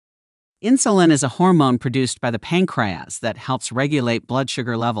Insulin is a hormone produced by the pancreas that helps regulate blood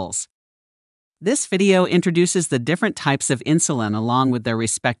sugar levels. This video introduces the different types of insulin along with their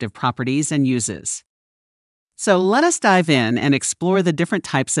respective properties and uses. So let us dive in and explore the different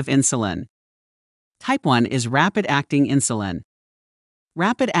types of insulin. Type 1 is rapid-acting insulin.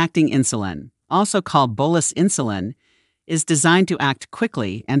 Rapid-acting insulin, also called bolus insulin, is designed to act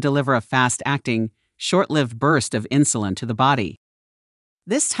quickly and deliver a fast-acting, short-lived burst of insulin to the body.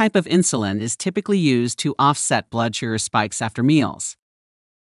 This type of insulin is typically used to offset blood sugar spikes after meals.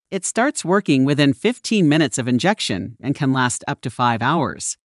 It starts working within 15 minutes of injection and can last up to 5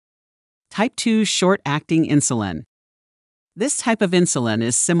 hours. Type 2 short-acting insulin. This type of insulin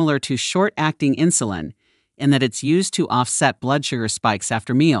is similar to short-acting insulin in that it's used to offset blood sugar spikes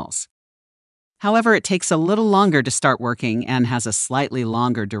after meals. However, it takes a little longer to start working and has a slightly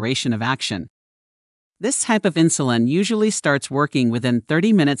longer duration of action. This type of insulin usually starts working within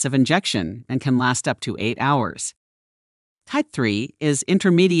 30 minutes of injection and can last up to 8 hours. Type 3 is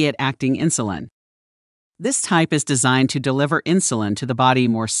intermediate-acting insulin. This type is designed to deliver insulin to the body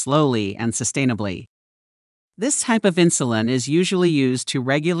more slowly and sustainably. This type of insulin is usually used to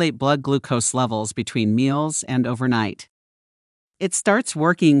regulate blood glucose levels between meals and overnight. It starts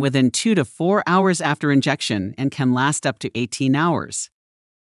working within 2 to 4 hours after injection and can last up to 18 hours.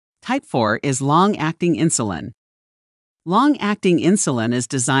 Type 4 is long-acting insulin. Long-acting insulin is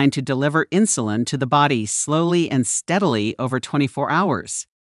designed to deliver insulin to the body slowly and steadily over 24 hours.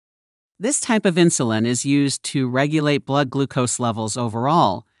 This type of insulin is used to regulate blood glucose levels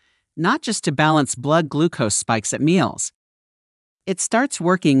overall, not just to balance blood glucose spikes at meals. It starts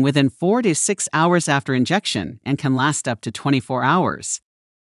working within 4 to 6 hours after injection and can last up to 24 hours.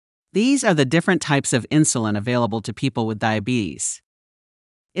 These are the different types of insulin available to people with diabetes.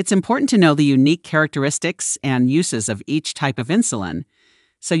 It's important to know the unique characteristics and uses of each type of insulin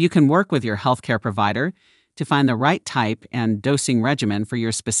so you can work with your healthcare provider to find the right type and dosing regimen for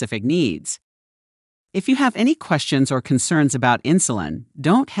your specific needs. If you have any questions or concerns about insulin,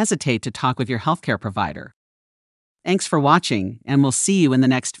 don't hesitate to talk with your healthcare provider. Thanks for watching, and we'll see you in the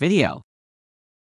next video.